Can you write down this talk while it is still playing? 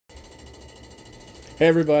Hey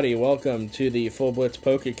everybody, welcome to the Full Blitz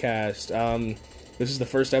Pokecast. This is the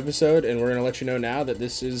first episode, and we're going to let you know now that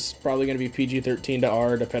this is probably going to be PG-13 to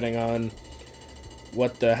R, depending on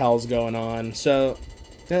what the hell's going on. So,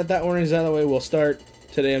 that warning's out of the way, we'll start.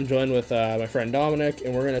 Today I'm joined with my friend Dominic,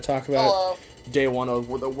 and we're going to talk about Day 1 of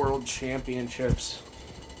the World Championships.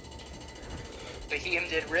 Behem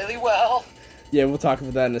did really well. Yeah, we'll talk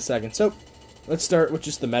about that in a second. So, let's start with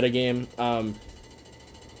just the metagame.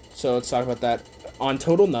 So let's talk about that. On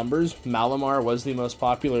total numbers, Malamar was the most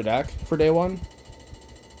popular deck for Day 1.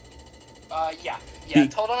 Yeah.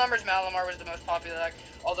 Total numbers, Malamar was the most popular deck.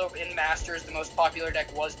 Although in Masters, the most popular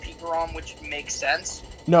deck was Pikarom, which makes sense.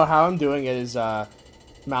 No, how I'm doing it is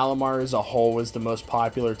Malamar as a whole was the most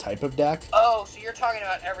popular type of deck. Oh, so you're talking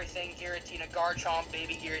about everything, Giratina, Garchomp,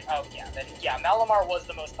 Baby Giratina. Oh, yeah, Malamar was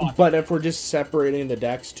the most popular. But if we're just separating the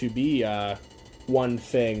decks to be one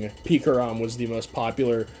thing, Pikarom was the most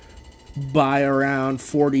popular by around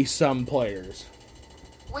 40-some players.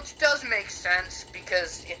 Which does make sense,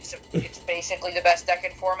 because it's basically the best deck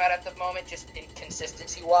in format at the moment, just in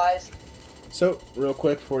consistency-wise. So, real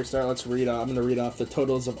quick, before we start, let's read. I'm going to read off the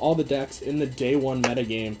totals of all the decks in the Day 1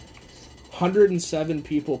 metagame. 107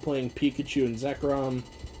 people playing Pikachu and Zekrom.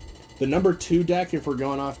 The number 2 deck, if we're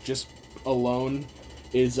going off just alone,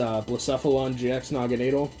 is Blacephalon GX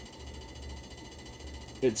Naganadel.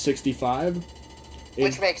 It's 65.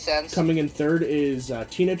 Which makes sense. Coming in third is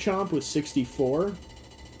Tinachomp with 64.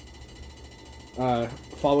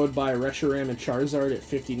 Followed by Reshiram and Charizard at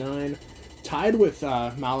 59. Tied with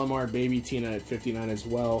Malamar Baby Tina at 59 as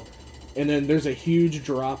well. And then there's a huge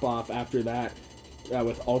drop-off after that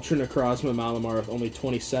with Ultra Necrozma Malamar with only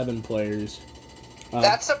 27 players.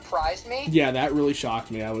 That surprised me. Yeah, that really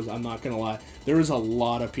shocked me. I'm not going to lie. There was a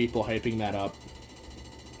lot of people hyping that up.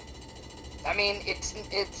 I mean, it's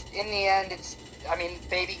in the end,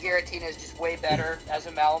 Baby Giratina is just way better as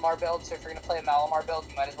a Malamar build, so if you're going to play a Malamar build,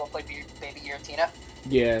 you might as well play Baby Giratina.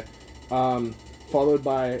 Yeah. Followed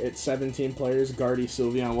by, at 17 players, Guardy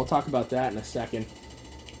Sylveon. We'll talk about that in a second.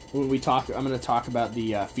 When we talk, I'm going to talk about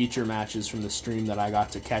the feature matches from the stream that I got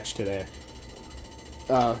to catch today.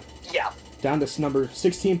 Yeah. Down to number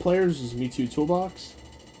 16 players is Mewtwo Toolbox.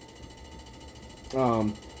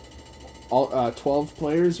 12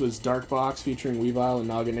 players was Dark Box featuring Weavile and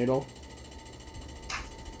Naganadel.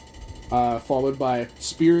 Followed by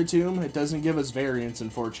Spiritomb. It doesn't give us variants,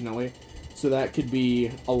 unfortunately. So that could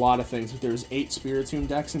be a lot of things. But there's 8 Spiritomb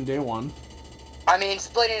decks in Day 1. I mean,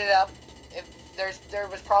 splitting it up, there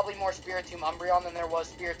was probably more Spiritomb Umbreon than there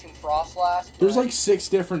was Spiritomb Frostlass. There's like 6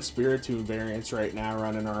 different Spiritomb variants right now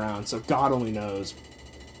running around, so God only knows.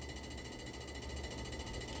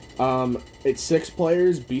 It's 6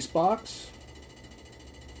 players, Beast Box.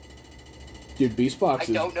 Dude, Beast Box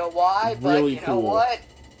is I don't know why, really but you know what?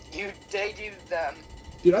 They do them.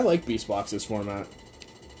 Dude, I like Beast Box's format.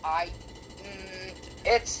 I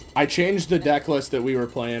changed the deck list that we were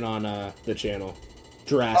playing on the channel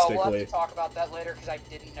drastically. Oh, we'll have to talk about that later because I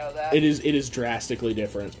didn't know that. It is drastically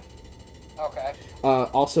different. Okay.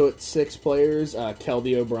 Also, at 6 players,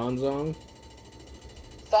 Keldeo Bronzong.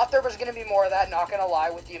 Thought there was going to be more of that, not going to lie,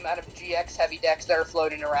 with the amount of GX heavy decks that are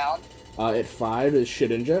floating around. At 5 is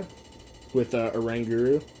Shedinja with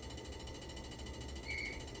Oranguru.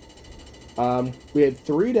 We had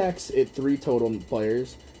 3 decks at 3 total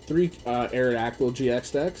players. 3 Aerodactyl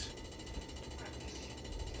GX decks.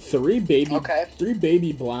 3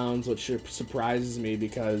 baby Blounds, which surprises me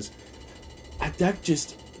because that deck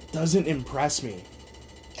just doesn't impress me.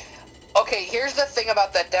 Okay, here's the thing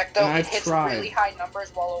about that deck, though. It hits really high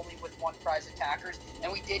numbers while only with 1 prize attackers,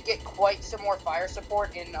 and we did get quite some more fire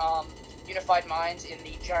support in Unified Minds in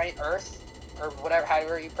the Giant Earth, or whatever,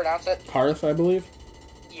 however you pronounce it. Hearth, I believe?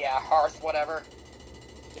 Yeah, Hearth, whatever.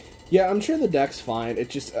 Yeah, I'm sure the deck's fine. It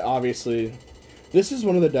just, obviously, this is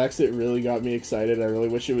one of the decks that really got me excited. I really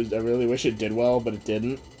wish it did well, but it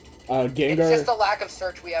didn't. Gengar... It's just the lack of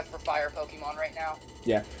search we have for fire Pokemon right now.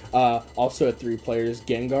 Yeah. Also at 3 players,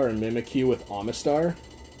 Gengar and Mimikyu with Amistar.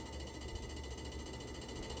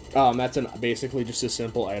 That's basically just a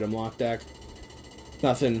simple item lock deck.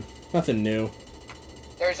 Nothing new.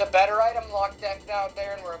 There's a better item lock deck out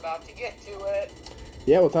there, and we're about to get to it.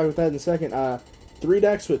 Yeah, we'll talk about that in a second. 3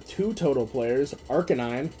 decks with 2 total players.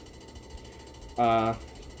 Arcanine.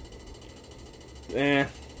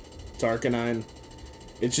 It's Arcanine.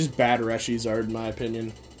 It's just bad Reshizard, in my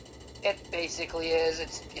opinion. It basically is.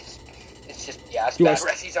 It's just, yeah, it's bad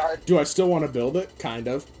Reshizard. Do I still want to build it? Kind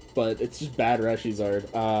of. But it's just bad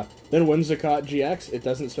Reshizard. Then Whimsicott GX. It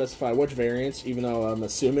doesn't specify which variants, even though I'm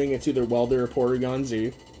assuming it's either Welder or Porygon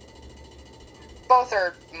Z. Both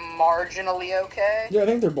are marginally okay. Yeah, I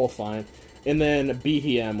think they're both fine. and then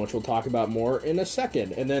Behem, which we'll talk about more in a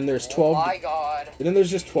second. And then there's 12. Oh my god. And then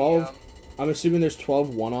there's just 12. I'm assuming there's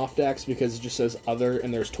 12 one-off decks because it just says other,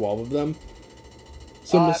 and there's 12 of them.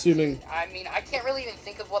 So I'm assuming. I mean, I can't really even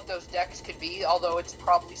think of what those decks could be, although it's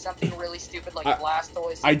probably something really stupid like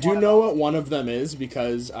Blastoise. I do know what one of them is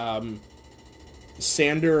because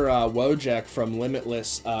Sander Wojek from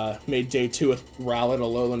Limitless made day 2 with Rowlet,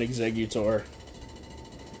 Alolan Exeggutor.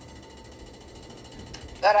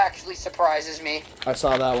 That actually surprises me. I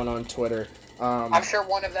saw that one on Twitter. I'm sure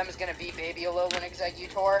one of them is going to be Baby Alolan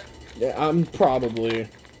Exeggutor. Yeah, probably.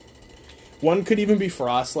 One could even be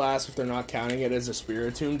Frostlass if they're not counting it as a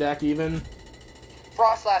Spiritomb deck, even.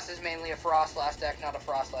 Frostlass is mainly a Frostlass deck, not a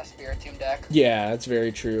Frostlass Spiritomb deck. Yeah, that's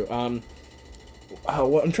very true. I'm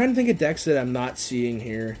trying to think of decks that I'm not seeing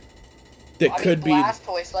here. That could be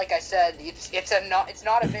Blastoise, like I said, it's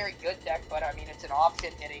not a very good deck, but I mean it's an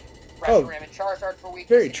option hitting Reshiram and Charizard for weakness.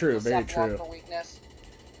 Very true, very true. For weakness.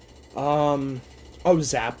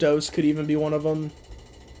 Zapdos could even be one of them.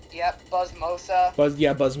 Yep, Buzzmosa.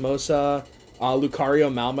 Buzzmosa.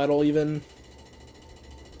 Lucario Malmetal even.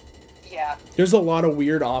 Yeah. There's a lot of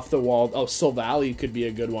weird off-the-wall... Oh, Silvally could be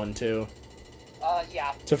a good one, too.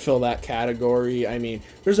 Yeah. To fill that category. I mean,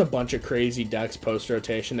 there's a bunch of crazy decks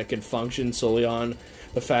post-rotation that can function solely on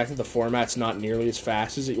the fact that the format's not nearly as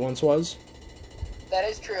fast as it once was. That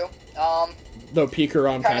is true. Though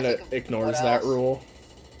Pikarom kind of ignores that rule.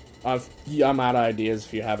 I'm out of ideas.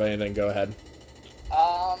 If you have anything, go ahead.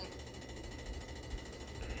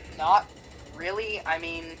 Not really. I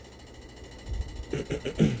mean...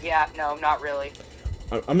 yeah, no, not really.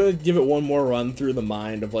 I'm going to give it one more run through the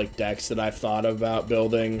mind of, like, decks that I've thought about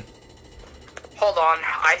building. Hold on.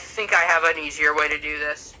 I think I have an easier way to do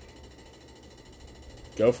this.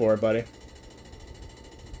 Go for it, buddy.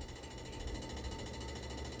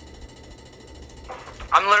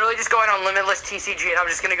 I'm literally just going on Limitless TCG, and I'm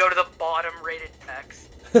just going to go to the bottom-rated decks.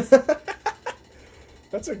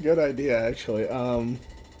 That's a good idea, actually.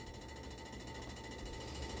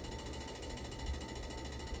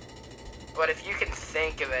 But if you can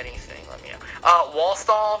think of anything, let me know.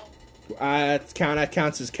 Wallstall? That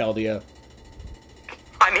counts as Keldeo.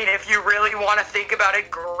 I mean, if you really want to think about it,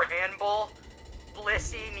 Granbull,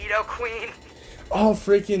 Blissey, Nidoqueen. Oh,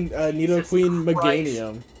 freaking Nidoqueen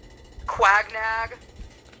Meganium. Quagnag.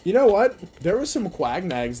 You know what? There was some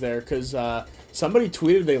Quagnags there, because somebody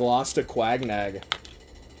tweeted they lost a Quagnag.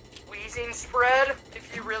 Weezing Spread,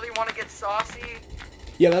 if you really want to get saucy.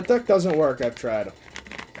 Yeah, that deck doesn't work. I've tried.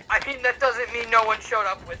 I mean, that doesn't mean no one showed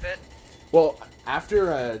up with it. Well,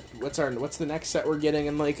 after, what's the next set we're getting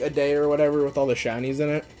in, like, a day or whatever with all the shinies in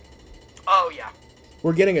it? Oh, yeah.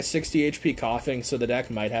 We're getting a 60 HP Coughing, so the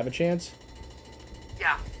deck might have a chance.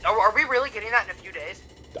 Yeah. Are we really getting that in a few days?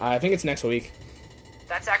 I think it's next week.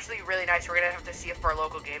 That's actually really nice. We're going to have to see if our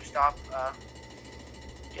local GameStop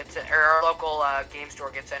gets it, or our local game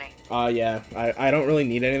store gets any. Yeah. I don't really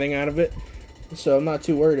need anything out of it, so I'm not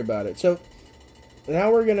too worried about it. So,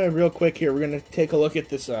 now we're going to, real quick here, we're going to take a look at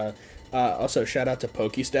this. Also, shout out to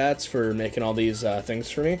PokeStats for making all these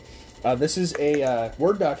things for me. This is a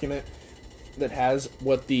Word document that has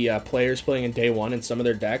what the players playing in Day 1 and some of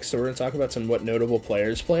their decks. So we're going to talk about what notable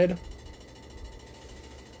players played.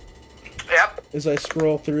 Yep. As I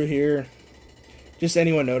scroll through here, just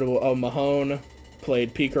anyone notable. Oh, Mahone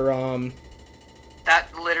played Pikarom. That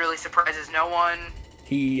literally surprises no one.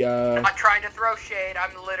 I'm not trying to throw shade.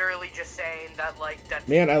 I'm literally just saying that, like, that.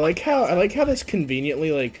 Man, I like how this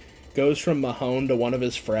conveniently, like, goes from Mahone to one of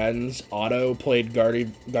his friends. Otto played Guardy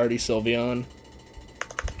Sylveon.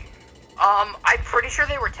 I'm pretty sure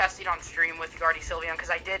they were testing on stream with Guardy Sylveon, because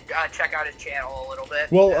I did check out his channel a little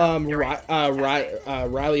bit. Well,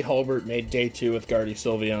 Riley Hulbert made Day 2 with Guardy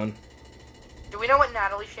Sylveon. Do we know what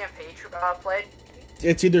Natalie Champagne played?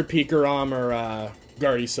 It's either Pikarom or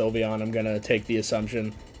Guardy Sylveon, I'm gonna take the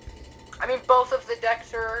assumption. I mean, both of the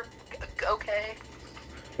decks are okay.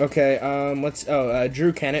 Okay,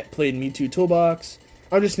 Drew Kennett played Mewtwo Toolbox.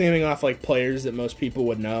 I'm just naming off, like, players that most people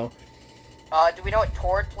would know. Do we know what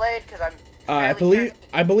Tord played? Because I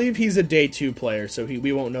believe he's a Day 2 player, so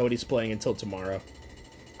we won't know what he's playing until tomorrow.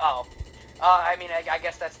 Oh. I mean, I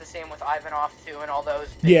guess that's the same with Ivanov, too, and all those.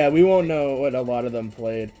 Yeah, we won't know what a lot of them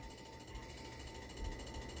played.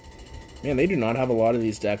 Man, they do not have a lot of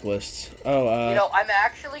these deck lists. I'm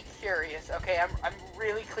actually curious. Okay, I'm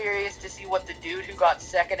really curious to see what the dude who got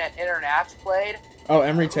second at Internats played. Oh,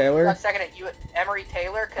 Emery Taylor? Got second at Emery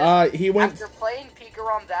Taylor? He went... After playing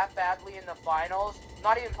Pikarom that badly in the finals,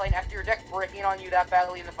 not even playing, after your deck breaking on you that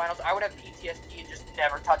badly in the finals, I would have PTSD and just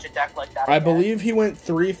never touch a deck like that again. I believe he went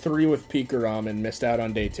 3-3 with Pikarom and missed out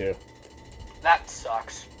on Day 2. That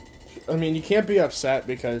sucks. I mean, you can't be upset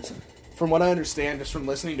because, from what I understand, just from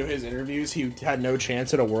listening to his interviews, he had no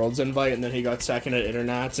chance at a Worlds invite, and then he got second at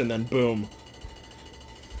Internats, and then boom.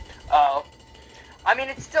 Oh. I mean,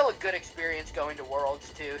 it's still a good experience going to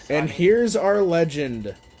Worlds, too. So, and here's our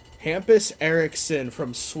legend, Hampus Eriksson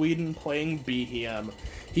from Sweden playing Behem.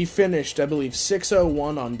 He finished, I believe,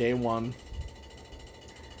 601 on day one.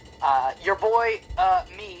 Your boy,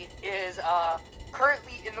 me, is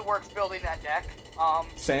currently in the works building that deck.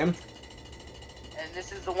 Sam? And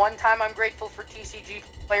this is the one time I'm grateful for TCG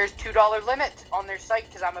Players' $2 limit on their site,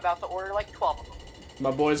 because I'm about to order like 12 of them.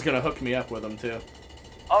 My boy's gonna hook me up with them, too.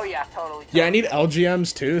 Oh, yeah, totally. Yeah, I need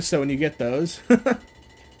LGMs, too, so when you get those...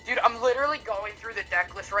 Dude, I'm literally going through the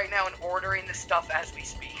deck list right now and ordering the stuff as we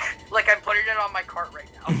speak. Like, I'm putting it on my cart right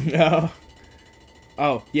now.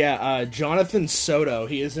 Oh, yeah, Jonathan Soto.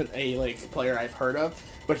 He isn't a, player I've heard of,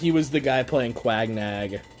 but he was the guy playing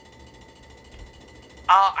Quagnag.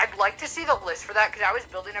 I'd like to see the list for that, because I was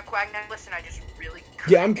building a Quagnag list, and I just really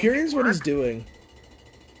couldn't. Yeah, I'm curious what he's doing.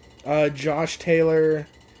 Josh Taylor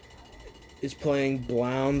is playing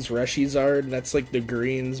Blounds Reshizard. That's, like, the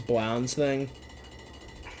Greens Blounds thing.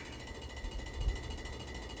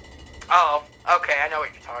 Oh, okay, I know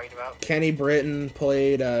what you're talking about. Kenny Britton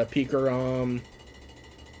played Pikarom.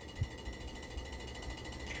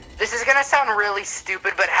 This is gonna sound really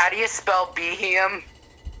stupid, but how do you spell Behem?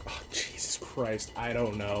 Oh, Jesus Christ, I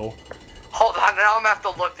don't know. Hold on, now I'm gonna have to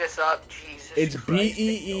look this up. Jesus It's Christ.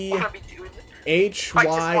 Beehyeem.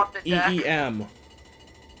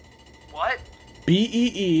 What?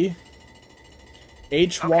 Beehyeem.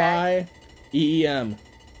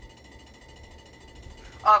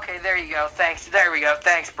 Okay, there you go. Thanks. There we go.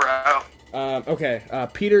 Thanks, bro. Okay.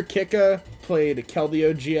 Peter Kika played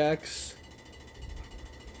Keldeo GX.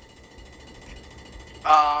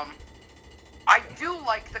 I do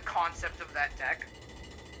like the concept of that deck.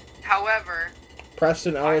 However...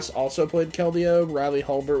 Preston Ellis also played Keldeo. Riley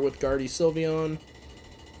Hulbert with Guardy Sylveon.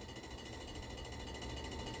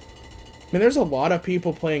 I mean, there's a lot of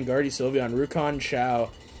people playing Guardy Sylveon. Rukon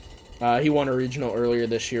Chao, he won a regional earlier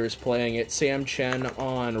this year, is playing it. Sam Chen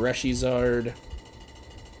on Reshizard.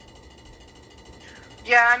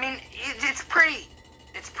 Yeah, I mean, it's pretty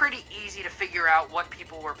easy to figure out what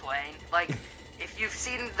people were playing. Like, if you've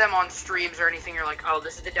seen them on streams or anything, you're like, oh,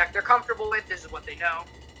 this is the deck they're comfortable with, this is what they know.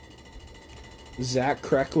 Zach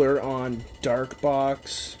Kreckler on Dark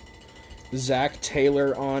Box. Zach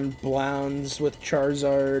Taylor on Blounds with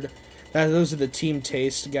Charizard. Those are the Team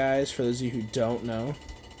Taste guys, for those of you who don't know.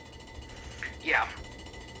 Yeah.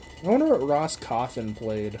 I wonder what Ross Coffin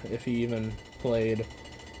played, if he even played.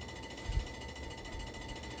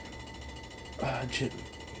 I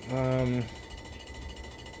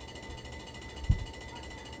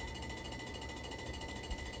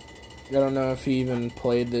don't know if he even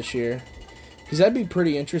played this year. Because that'd be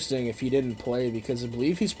pretty interesting if he didn't play, because I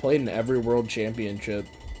believe he's played in every World Championship.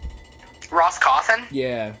 Ross Coffin?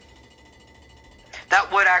 Yeah.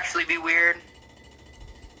 That would actually be weird.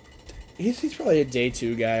 He's probably a day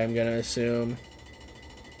 2 guy, I'm gonna assume.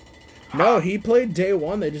 No, he played day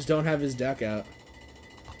 1, they just don't have his deck out.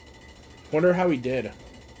 Wonder how he did.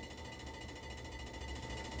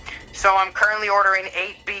 So I'm currently ordering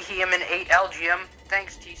 8 Behem and 8 LGM.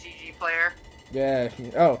 Thanks, TCG player. Yeah.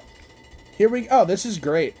 Oh. Here we go. Oh, this is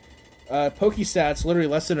great. PokeStats, literally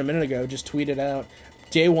less than a minute ago, just tweeted out,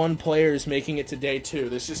 day 1 players making it to day 2.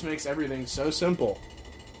 This just makes everything so simple.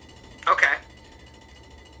 Okay.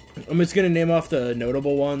 I'm just going to name off the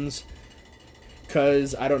notable ones,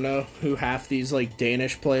 because I don't know who half these,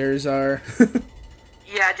 Danish players are.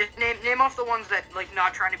 Yeah, just name off the ones that,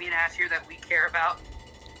 not trying to be an ass here that we care about.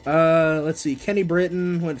 Let's see. Kenny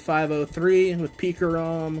Britton went 503 with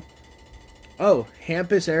Pikarom. Oh,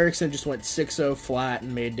 Hampus Eriksson just went 6-0 flat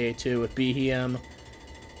and made day 2 with Behem.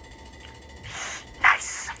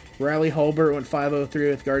 Nice. Riley Hulbert went 503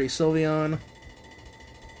 with Guardy Sylveon.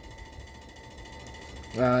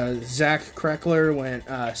 Zach Kreckler went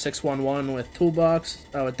 611 with Toolbox,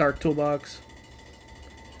 with Dark Toolbox.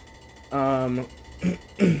 Let's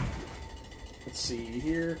see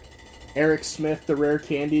here. Eric Smith, the rare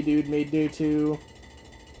candy dude, made day 2.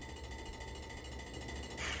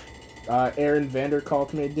 Aaron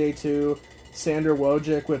Vanderkalk made day 2. Sander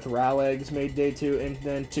Wojcik with Ralegs made day 2. And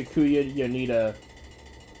then Takuya Yanida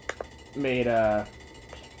made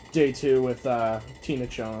day 2 with Tina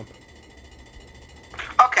Chomp.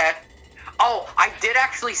 Okay. Oh, I did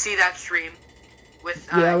actually see that stream with.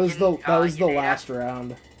 Yeah, that was the last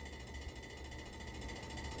round.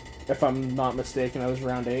 If I'm not mistaken, that was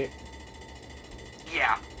round 8.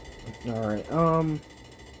 Yeah. All right.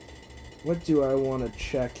 what do I want to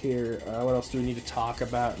check here? What else do we need to talk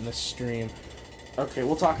about in this stream? Okay,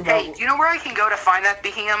 we'll talk about... Hey, do you know where I can go to find that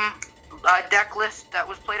Behem deck list that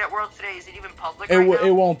was played at Worlds today? Is it even public right now?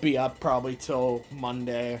 It won't be up probably till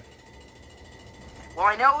Monday. Well,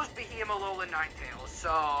 I know it was Behem, Alolan, Ninetales,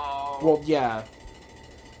 so... Well, yeah.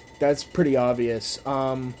 That's pretty obvious.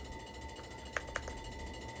 I'm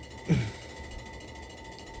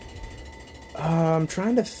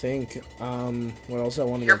trying to think. What else I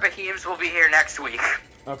want to... Your Behems will be here next week.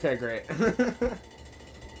 Okay, great.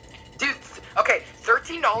 Dude, okay,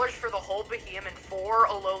 $13 for the whole Behem and 4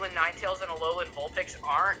 Alolan Ninetales and Alolan Vulpix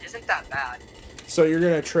isn't that bad. So you're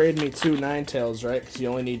gonna trade me 2 Ninetales, right? Because you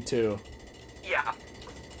only need 2. Yeah.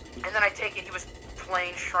 And then I take it he was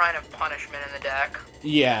playing Shrine of Punishment in the deck.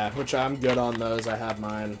 Yeah, which I'm good on those. I have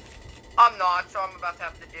mine. I'm not, so I'm about to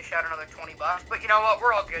have to dish out another $20. But you know what?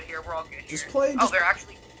 We're all good here. We're all good here. Just play. Oh, they're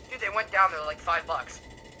actually... Dude, they went down. They're like $5.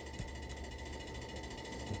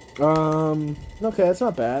 Okay, that's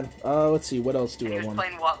not bad. Let's see. What else do I want? He was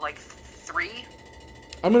playing, what, like 3?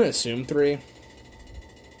 I'm gonna assume 3.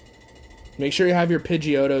 Make sure you have your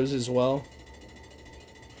Pidgeotos as well.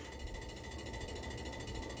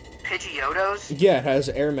 Pidgeotos? Yeah, it has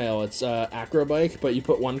Airmail. It's Acrobike, but you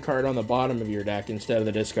put 1 card on the bottom of your deck instead of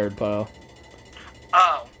the discard pile.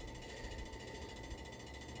 Oh.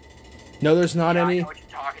 No, there's not any. I know what you're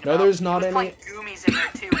talking no, about. There's not any. He was playing Goomies in there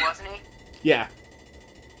too, wasn't he? Yeah.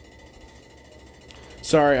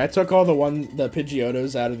 Sorry, I took all the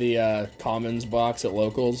Pidgeotos out of the Commons box at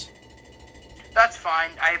Locals. That's fine.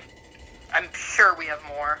 I'm sure we have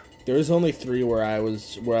more. There was only 3 where I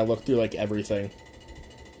looked through like everything.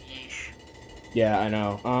 Yeesh. Yeah, I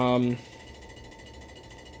know. I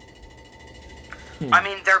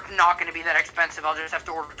mean, they're not going to be that expensive. I'll just have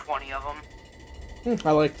to order 20 of them.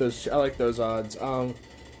 I like those. I like those odds.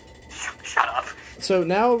 Shut up. So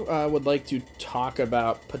now I would like to talk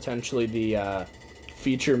about potentially the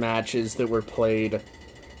feature matches that were played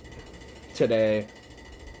today.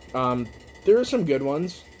 There are some good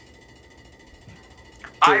ones.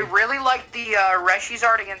 I really like the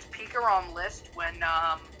Reshizard against Pikarom list when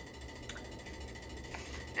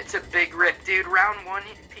it's a big rip, dude. Round 1,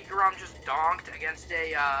 Pikarom just donked against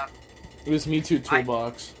a... It was Mewtwo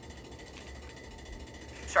Toolbox.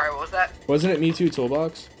 Sorry, what was that? Wasn't it Mewtwo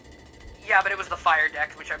Toolbox? Yeah, but it was the Fire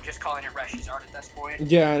deck, which I'm just calling it Reshizard at this point.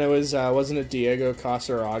 Yeah, and it was, wasn't it Diego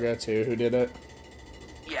Casaraga, too, who did it?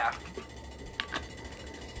 Yeah.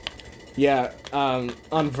 Yeah, on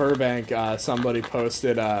Verbank, somebody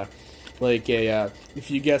posted, like,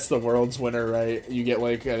 if you guess the world's winner right, you get,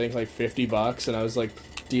 like, I think, like, $50, and I was like,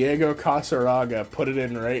 Diego Casaraga, put it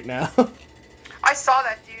in right now. I saw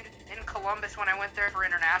that dude in Columbus when I went there for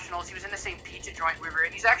internationals. He was in the same pizza joint we were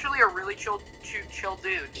in. He's actually a really chill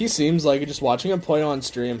dude. He seems like it, just watching him play on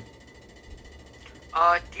stream.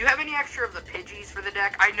 Do you have any extra of the Pidgeys for the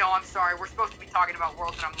deck? I know, I'm sorry. We're supposed to be talking about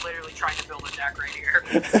Worlds, and I'm literally trying to build a deck right here.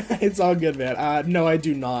 It's all good, man. No, I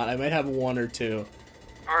do not. I might have 1 or 2.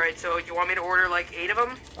 Alright, so you want me to order, like, 8 of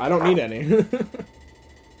them? I don't need any.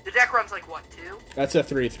 The deck runs, like, what, 2? That's a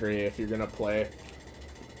 3/3 if you're gonna play.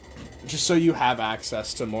 Just so you have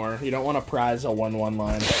access to more. You don't want to prize a 1/1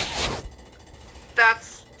 line.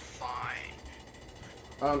 That's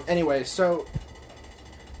fine. Anyway, so...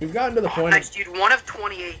 We've gotten to the point... Nice, dude. 1 of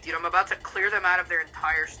 28, dude. I'm about to clear them out of their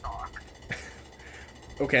entire stock.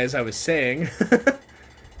 Okay, as I was saying...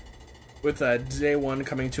 with day 1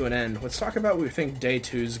 coming to an end, let's talk about what we think day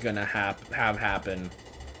 2 is gonna have happen.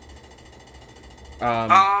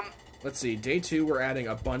 Let's see. Day 2, we're adding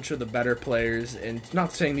a bunch of the better players, and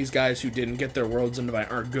not saying these guys who didn't get their Worlds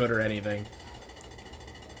Invite aren't good or anything.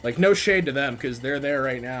 Like, no shade to them, because they're there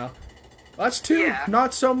right now. Us too,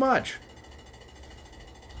 not so much.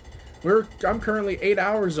 I'm currently 8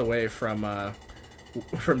 hours away from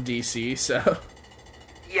DC, so...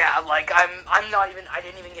 Yeah, like, I'm not even, I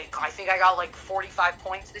didn't even get, I think I got, like, 45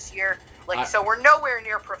 points this year. Like, so we're nowhere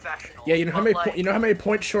near professional. Yeah, you know how many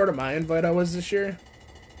points short of my invite I was this year?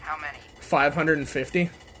 How many? 550.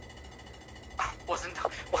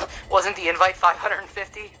 Wasn't the invite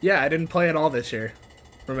 550? Yeah, I didn't play at all this year.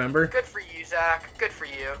 Remember? Good for you, Zach. Good for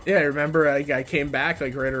you. Yeah, remember I came back,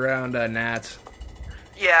 like, right around Nats.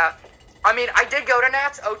 Yeah. I mean, I did go to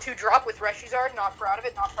Nats, 0-2 drop with Reshizard, not proud of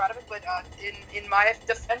it, but in my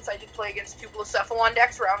defense, I did play against 2 Blacephalon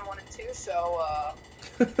decks, round 1 and 2, so,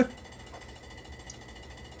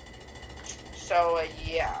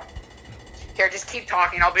 yeah. Here, just keep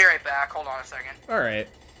talking, I'll be right back, hold on a second. Alright.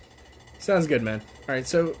 Sounds good, man. Alright,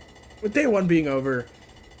 so, with day 1 being over,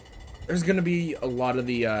 there's gonna be a lot of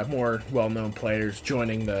the more well-known players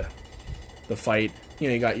joining the fight.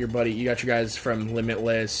 you got your guys from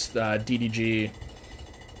Limitless, DDG,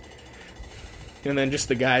 and then just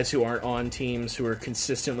the guys who aren't on teams who are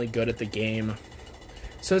consistently good at the game.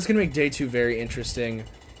 So it's going to make Day 2 very interesting.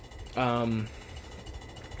 I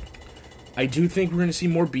do think we're going to see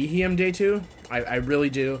more Behem Day 2. I really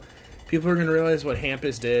do. People are going to realize what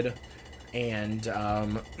Hampus did, and,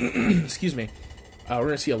 excuse me, we're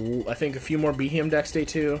going to see, I think, a few more Behem decks Day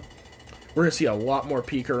 2. We're going to see a lot more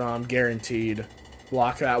Pikarom, guaranteed.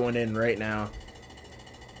 Lock that one in right now.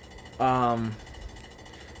 I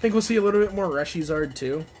think we'll see a little bit more Reshizard,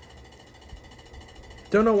 too.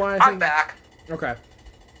 Don't know why I'm back. Okay.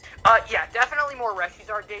 Yeah, definitely more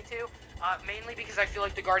Reshizard Day 2. Mainly because I feel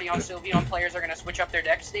like the Guardian Sylveon players are going to switch up their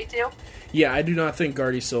decks Day 2. Yeah, I do not think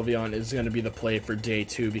Guardian Sylveon is going to be the play for Day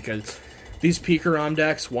 2 because these Pikarom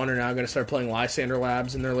decks, one, are now going to start playing Lysander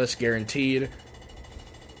Labs in their list, guaranteed.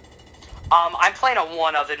 I'm playing a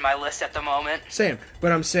 1 of in my list at the moment. Same,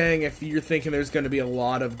 but I'm saying if you're thinking there's going to be a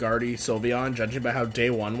lot of Guardian Sylveon, judging by how Day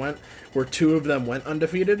 1 went, where 2 of them went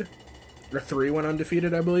undefeated, or 3 went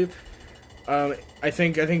undefeated, I believe, I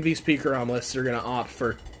think these Pikarom lists are going to opt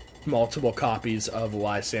for multiple copies of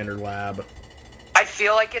Lysander Lab. I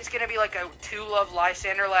feel like it's going to be like a 2 of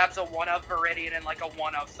Lysander Labs, a 1 of Viridian, and like a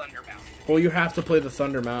 1 of Thunder Mountain. Well, you have to play the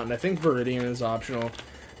Thunder Mountain. I think Viridian is optional.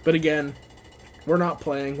 But again, we're not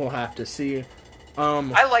playing. We'll have to see.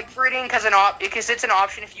 I like Viridian because it's an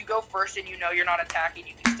option. If you go first and you know you're not attacking,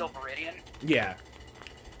 you can still Viridian. Yeah.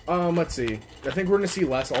 Let's see. I think we're going to see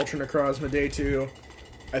less Ultra Necrozma Day 2.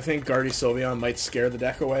 I think Guardian Sylveon might scare the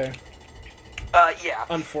deck away. Yeah.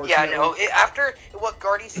 Unfortunately. Yeah, no. After what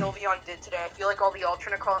Guardian Sylveon did today, I feel like all the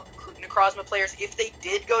Ultra Necrozma players, if they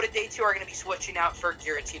did go to Day 2, are going to be switching out for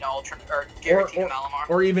Giratina Malamar.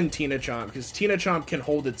 Or even Tina Chomp, because Tina Chomp can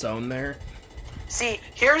hold its own there. See,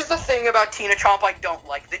 here's the thing about Tina Chomp I don't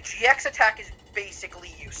like. The GX attack is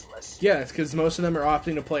basically useless. Yeah, it's because most of them are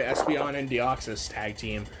opting to play Espeon and Deoxys tag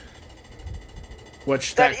team.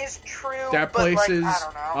 Which that is true, that but places I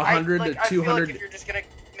don't know. 100 to 200. I feel like if you're just going to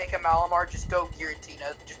make a Malamar, just go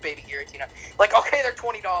Giratina, just baby Giratina. Like, okay, they're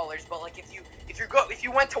 $20, but like if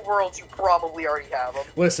you went to Worlds, you probably already have them.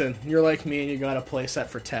 Listen, you're like me and you got a playset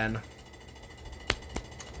for 10.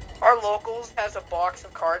 Our locals has a box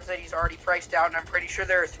of cards that he's already priced out, and I'm pretty sure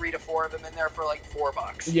there are 3 to 4 of them in there for like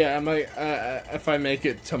 $4. Yeah, I might. If I make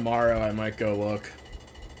it tomorrow, I might go look.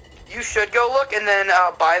 You should go look and then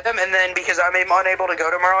buy them, and then because I'm unable to go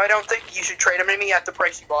tomorrow, I don't think you should trade them to me at the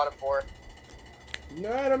price you bought them for.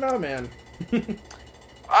 No, I don't know, man.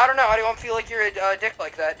 I don't know. I don't feel like you're a dick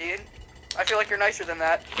like that, dude. I feel like you're nicer than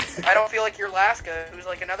that. I don't feel like you're Laska, who's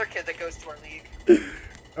like another kid that goes to our league.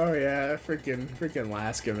 Oh yeah, freaking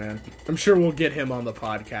Laska, man. I'm sure we'll get him on the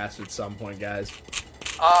podcast at some point, guys.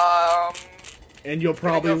 And you'll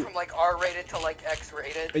probably go from like R-rated to like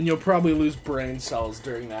X-rated. And you'll probably lose brain cells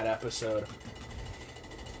during that episode.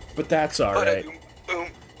 But that's alright. Boom,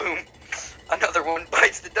 boom. Another one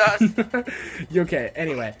bites the dust. Okay,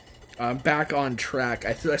 anyway. Back on track.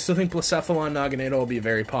 I still think Blacephalon Naganadel will be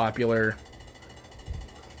very popular.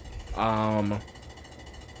 I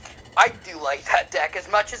do like that deck. As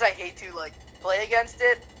much as I hate to like play against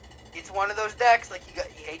it, it's one of those decks, like you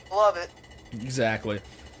hate to love it. Exactly.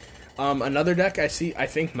 Another deck I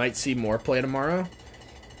think might see more play tomorrow,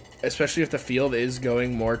 especially if the field is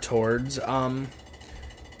going more towards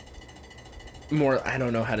more. I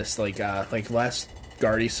don't know how to like less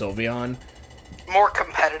Guardian Sylveon, more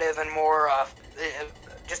competitive and more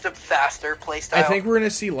just a faster playstyle. I think we're gonna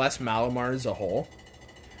see less Malamar as a whole.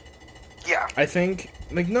 Yeah, I think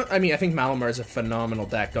I think Malamar is a phenomenal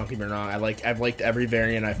deck. Don't get me wrong. I've liked every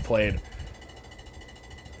variant I've played.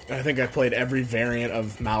 I think I've played every variant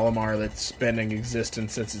of Malamar that's been in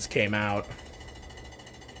existence since it came out.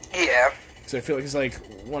 Yeah. So I feel like it's like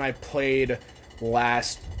when I played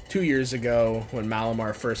 2 years ago when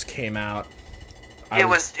Malamar first came out. It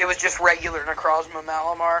was just regular Necrozma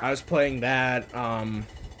Malamar. I was playing that. I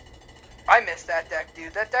missed that deck,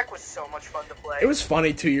 dude. That deck was so much fun to play. It was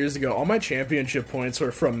funny 2 years ago. All my championship points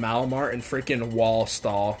were from Malamar and freaking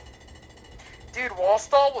Wallstall. Dude,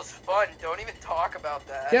 Wallstall was fun. Don't even talk about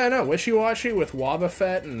that. Yeah, I know. Wishy-Washy with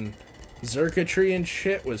Wobbuffet and Xurkitree and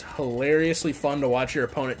shit was hilariously fun to watch your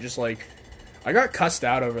opponent just like... I got cussed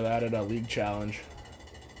out over that at a league challenge.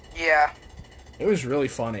 Yeah. It was really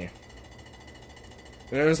funny.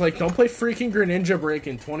 And it was like, don't play freaking Greninja Break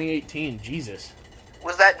in 2018. Jesus.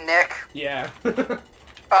 Was that Nick? Yeah.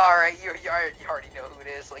 Alright, you already know who it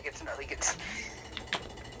is. Like, it's not like it's...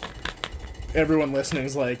 Everyone listening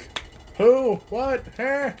is like... Who? What?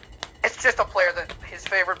 Huh? It's just a player that his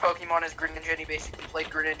favorite Pokemon is Greninja, and he basically played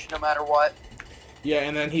Greninja no matter what. Yeah,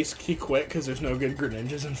 and then he quit because there's no good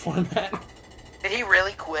Greninjas in format. Did he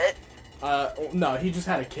really quit? No, he just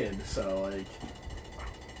had a kid, so, like...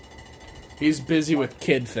 He's busy with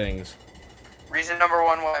kid things. Reason number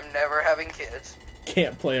one why I'm never having kids.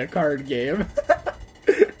 Can't play a card game.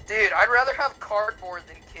 Dude, I'd rather have cardboard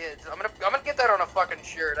than kids. I'm gonna get that on a fucking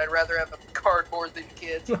shirt. I'd rather have a cardboard than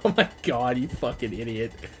kids. Oh my god, you fucking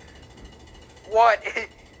idiot. What?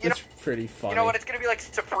 It's pretty funny. You know what? It's gonna be like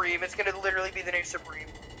Supreme. It's gonna literally be the new Supreme.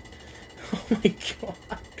 Oh my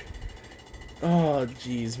god. Oh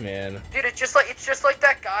jeez, man. Dude, it's just like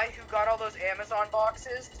that guy who got all those Amazon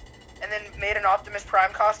boxes and then made an Optimus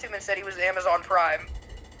Prime costume and said he was Amazon Prime.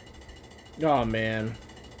 Oh man.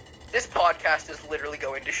 This podcast is literally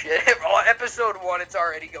going to shit. Episode 1, it's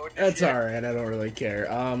already going to shit. That's alright, I don't really care.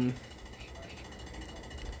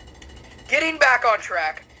 Getting back on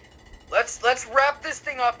track. Let's wrap this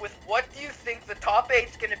thing up with what do you think the top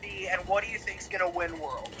 8's gonna be and what do you think's gonna win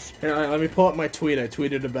Worlds? Here, let me pull up my tweet. I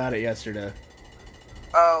tweeted about it yesterday.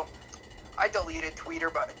 Oh. I deleted Twitter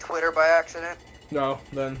by accident. No,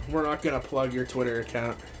 then we're not gonna plug your Twitter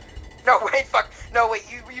account. No, wait, fuck. No, wait,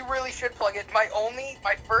 you really should plug it. My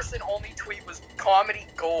first and only tweet was comedy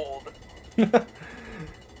gold.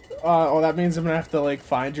 Well, that means I'm gonna have to, like,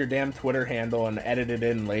 find your damn Twitter handle and edit it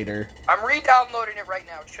in later. I'm re-downloading it right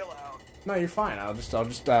now. Chill out. No, you're fine. I'll just,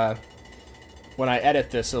 when I edit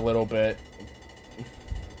this a little bit,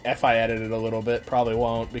 if I edit it a little bit, probably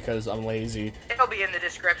won't because I'm lazy. It'll be in the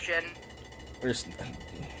description.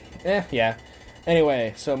 Yeah.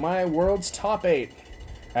 Anyway, so my world's top 8.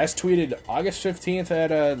 As tweeted August 15th at,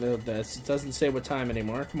 it doesn't say what time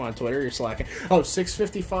anymore. Come on, Twitter, you're slacking. Oh,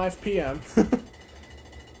 6:55 p.m.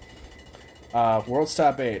 World's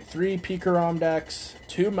top 8. 3 Pikarom decks,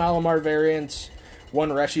 2 Malamar variants, 1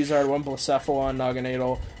 Reshizard, 1 Blacephalon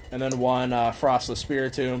Naganadel, and then 1 Frostless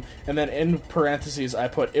Spiritomb. And then in parentheses I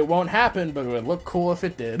put, it won't happen, but it would look cool if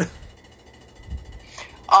it did.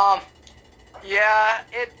 Yeah,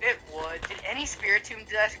 it would. Did any Spiritomb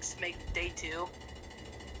decks make Day 2?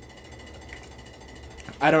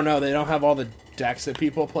 I don't know. They don't have all the decks that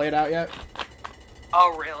people played out yet.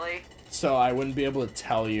 Oh, really? So I wouldn't be able to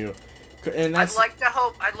tell you. And that's...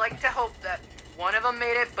 I'd like to hope that one of them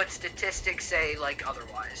made it, but statistics say like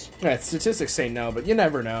otherwise. Yeah, statistics say no, but you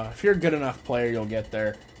never know. If you're a good enough player, you'll get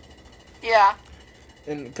there. Yeah.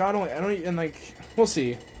 And God only, I don't even like. We'll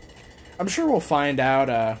see. I'm sure we'll find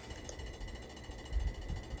out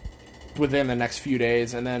within the next few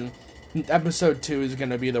days, and then episode 2 is going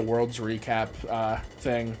to be the world's recap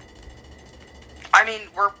thing. I mean,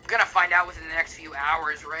 we're going to find out within the next few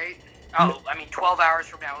hours, right? Oh, I mean, 12 hours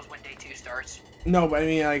from now is when Day 2 starts. No, but I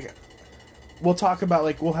mean, like, we'll talk about,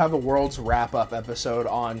 like, we'll have a world's wrap-up episode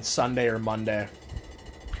on Sunday or Monday.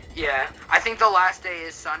 Yeah, I think the last day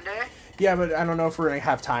is Sunday. Yeah, but I don't know if we're going to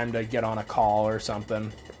have time to get on a call or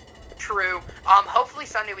something. True. Hopefully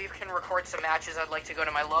Sunday we can record some matches. I'd like to go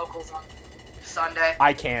to my locals on Sunday.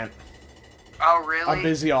 I can't. Oh, really? I'm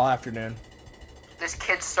busy all afternoon. This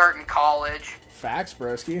kid's starting college. Facts,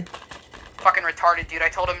 broski. Fucking retarded, dude. I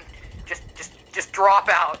told him, just drop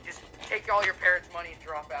out. Just take all your parents' money and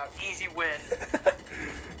drop out. Easy win.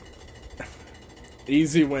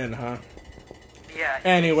 Easy win, huh? Yeah.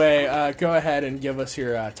 Anyway, go ahead and give us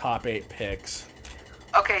your top 8 picks.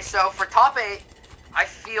 Okay, so for top 8, I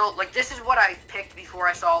feel like this is what I picked before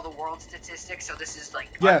I saw the world statistics, so this is like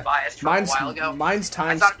unbiased from a while ago. Mine's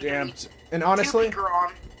time-stamped. And honestly, 2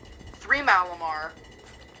 Pikarom, 3 Malamar,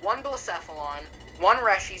 1 Blacephalon, 1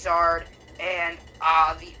 Reshizard, and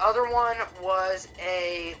the other one was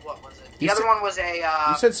a... What was it? The other one was a...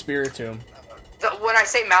 you said Spiritomb. When I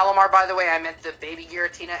say Malamar, by the way, I meant the baby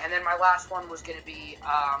Giratina, and then my last one was going to be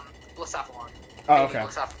Blacephalon. Oh, okay.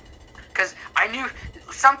 Because I knew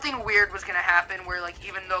something weird was going to happen where, like,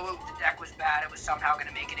 even though the deck was bad, it was somehow going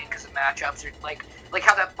to make it in because of matchups. Or, like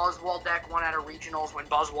how that Buzzwole deck won out of regionals when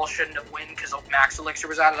Buzzwole shouldn't have won because Max Elixir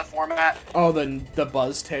was out of the format. Oh, the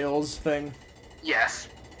Buzztails thing? Yes.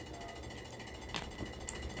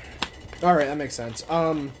 Alright, that makes sense.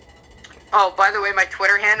 Oh, by the way, my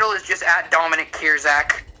Twitter handle is just @Dominic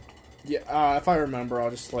Kierzak. Yeah, if I remember,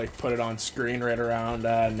 I'll just, like, put it on screen right around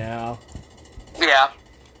now. Yeah.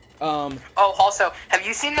 Oh, also, have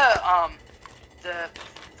you seen the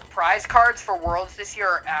prize cards for Worlds this year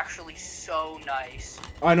are actually so nice.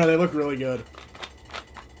 I know, they look really good.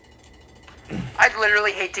 I'd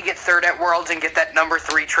literally hate to get 3rd at Worlds and get that number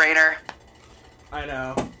 3 trainer. I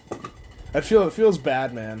know. It feels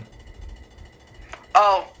bad, man.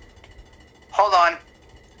 Oh. Hold on.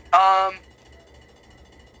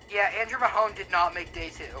 Yeah, Andrew Mahone did not make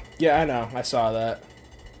Day 2. Yeah, I know. I saw that.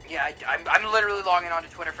 Yeah, I'm literally logging onto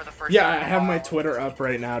Twitter for the first time. Yeah, I have my Twitter up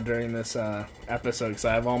right now during this episode because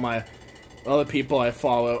I have all the people I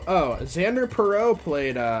follow. Oh, Xander Perot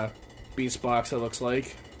played Beastbox, it looks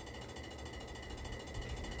like.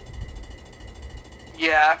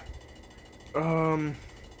 Yeah.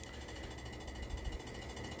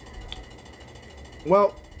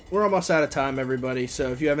 Well, we're almost out of time, everybody,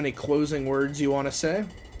 so if you have any closing words you want to say?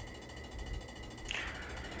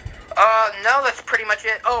 No, that's pretty much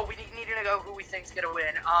it. Oh, we need to know who we think's gonna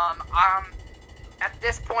win. At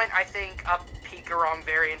this point, I think a Pikarom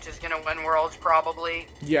variant is gonna win Worlds, probably.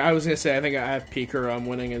 Yeah, I was gonna say, I think I have Pikarom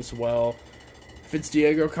winning as well. If it's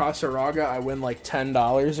Diego Casaraga, I win like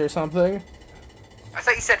 $10 or something. I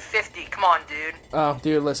thought you said 50. Come on, dude. Oh,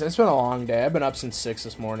 dude, listen, it's been a long day. I've been up since 6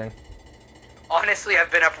 this morning. Honestly,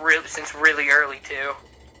 I've been up since really early, too.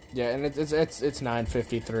 Yeah, and it's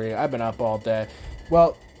 9:53. I've been up all day.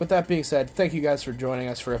 Well, with that being said, thank you guys for joining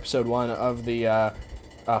us for episode 1 of the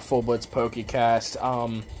Full Blitz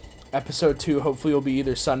Pokecast. Episode 2 hopefully will be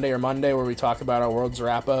either Sunday or Monday, where we talk about our Worlds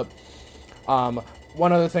wrap-up.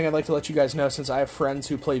 One other thing I'd like to let you guys know, since I have friends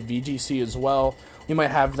who play VGC as well, we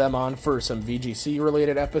might have them on for some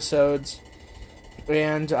VGC-related episodes.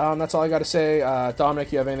 And that's all I got to say.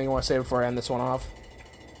 Dominic, you have anything you want to say before I end this one off?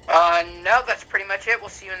 No, that's pretty much it. We'll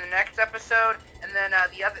see you in the next episode. And then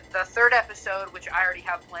the third episode, which I already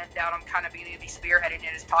have planned out, I'm kind of going to be spearheading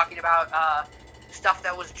it, is talking about stuff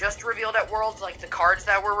that was just revealed at Worlds, like the cards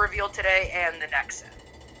that were revealed today and the next set.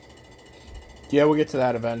 Yeah, we'll get to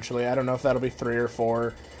that eventually. I don't know if that'll be 3 or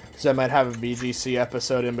 4, because I might have a VGC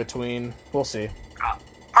episode in between. We'll see.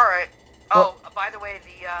 All right. Oh, by the way,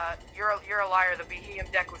 you're a liar. The Behem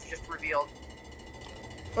deck was just revealed.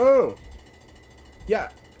 Oh. Yeah.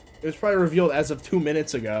 It was probably revealed as of 2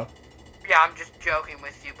 minutes ago. Yeah, I'm just joking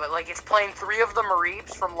with you, but, like, it's playing 3 of the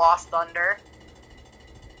Mareeps from Lost Thunder.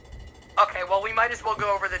 Okay, well, we might as well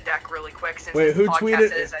go over the deck really quick, since the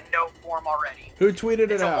podcast is in no form already. Who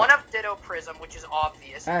tweeted it out? It's a 1 of Ditto Prism, which is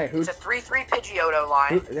obvious. Hey, it's a 3/3 Pidgeotto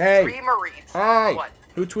line. 3 Mareeps. Hey, what?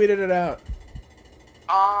 Who tweeted it out?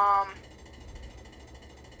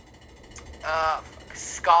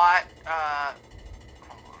 Scott,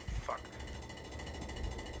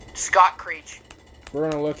 Scott Creech. We're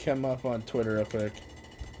gonna look him up on Twitter real quick.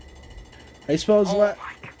 How you spell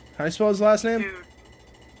his last name? Dude,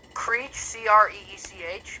 Creech,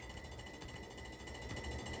 Creech.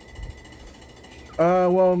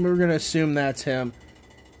 Well, we're gonna assume that's him.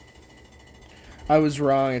 I was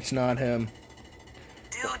wrong, it's not him.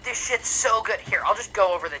 Dude, this shit's so good. Here, I'll just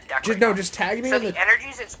go over the deck. Just tag me in the... So the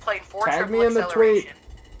energies, it's playing 4 tag triple me in the tweet.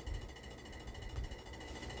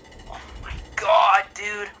 Oh my god,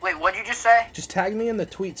 dude. Wait, what'd you just say? Just tag me in the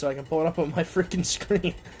tweet so I can pull it up on my freaking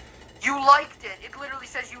screen. You liked it. It literally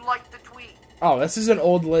says you liked the tweet. Oh, this is an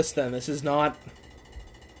old list then. This is not...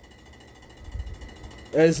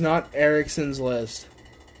 It is not Erickson's list.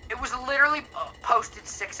 It was literally posted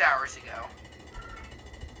 6 hours ago.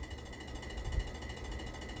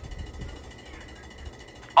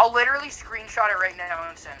 I'll literally screenshot it right now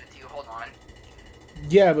and send it to you. Hold on.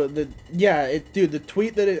 Yeah, but the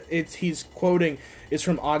tweet that he's quoting is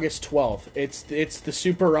from August 12th. It's the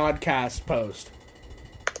Super Rodcast post.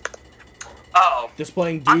 Oh. Just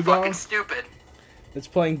playing Dugong. I'm fucking stupid. It's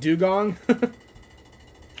playing Dugong.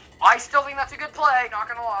 I still think that's a good play, not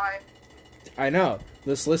gonna lie. I know.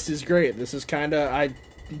 This list is great. This is I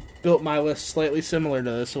built my list slightly similar to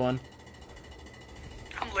this one.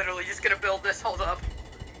 I'm literally just gonna build this. Hold up.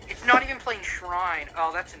 It's not even playing Shrine.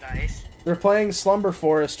 Oh, that's nice. They're playing Slumber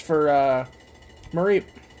Forest for Mareep.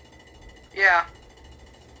 Yeah.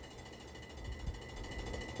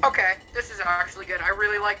 Okay, this is actually good. I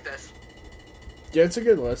really like this. Yeah, it's a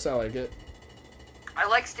good list. I like it. I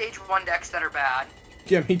like stage 1 decks that are bad.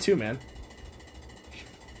 Yeah, me too, man.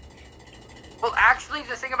 Well, actually,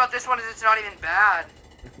 the thing about this one is it's not even bad.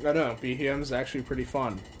 I know. BHM's actually pretty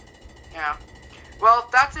fun. Yeah. Well,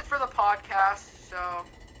 that's it for the podcast, so...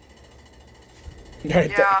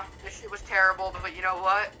 Yeah, this shit was terrible, but you know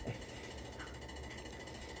what?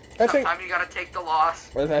 Sometimes you gotta take the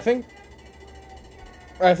loss. I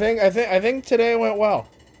think today went well.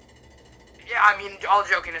 Yeah, I mean, all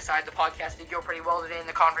joking aside, the podcast did go pretty well today, and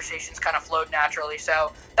the conversations kind of flowed naturally,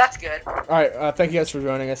 so that's good. All right, thank you guys for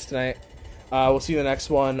joining us tonight. We'll see you in the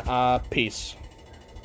next one. Peace.